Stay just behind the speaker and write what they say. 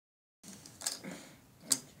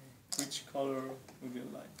color would you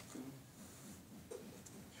like to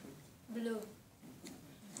choose? Blue.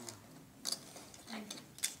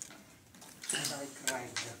 Like red.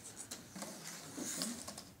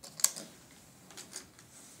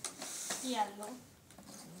 Yellow.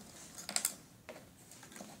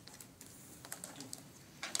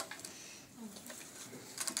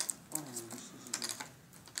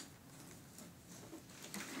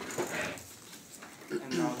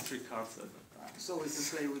 And now 3 cards at a time. So we can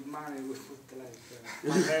play with money, we put like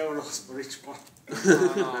 5 euros for each one.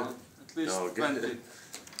 No, at least No, 20. okay.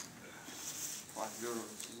 5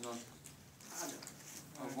 euros is not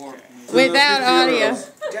a work. Without audio.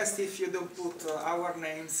 Just if you don't put our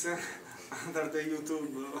names under the YouTube.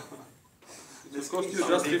 It costs you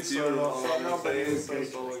just 50 euros. So nobody will pay.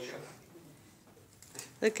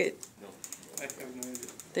 Look at, I have no idea.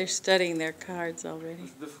 they're studying their cards already.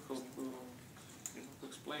 It's difficult to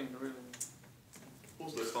explain, really.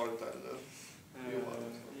 Who's the storyteller?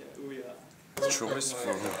 Yeah, we are. Choice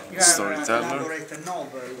from You are storyteller. elaborate a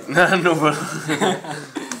novel. No, but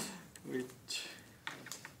Which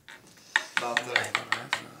But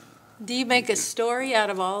Do you make a story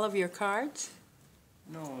out of all of your cards?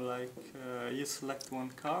 no, like you select one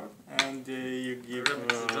card and you give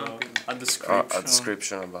a a description.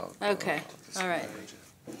 description about. Okay, this all right. image.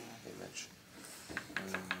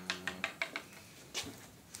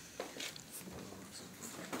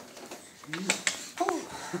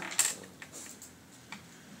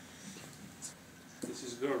 This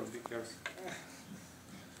is girl because.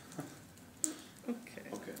 Okay.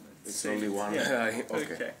 Okay, it's Say only it. one. Yeah.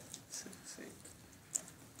 Okay. Okay. Say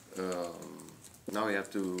it. Now you have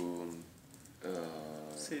to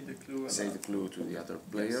Say the clue. say the clue to the other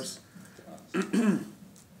players.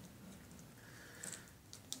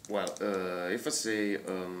 Well, if I say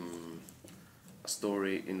a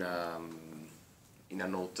story in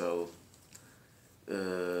an hotel,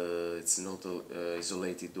 it's an hotel,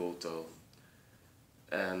 isolated hotel,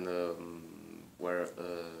 and where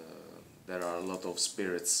there are a lot of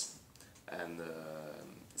spirits, and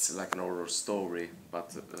it's like an horror story,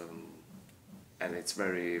 but and it's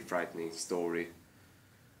very frightening story.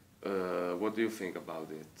 What do you think about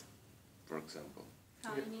it, for example?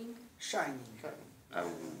 Shining. Shining.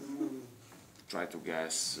 Try to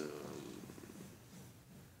guess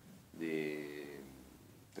the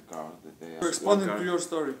card that they have. Responding What to card? your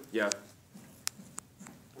story. Yeah.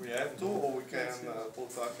 we have to, or we can put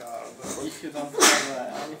a card. If you don't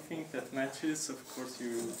have anything that matches, of course you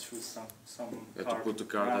will choose some You have card. to put the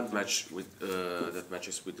card that random.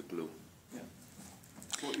 matches with the clue.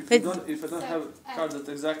 Well, if, But- if I don't have cards that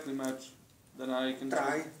exactly match, then I can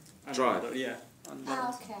Try. choose Try. another, yeah. And then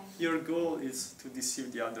Okay. your goal is to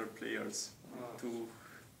deceive the other players to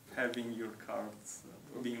having your cards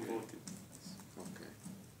being voted. Okay.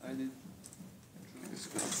 I did.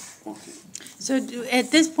 Okay. So at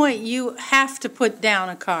this point, you have to put down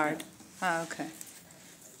a card. Ah, okay.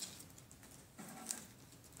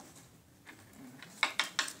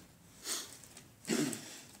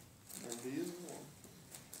 And these?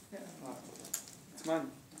 Yeah. It's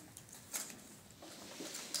mine.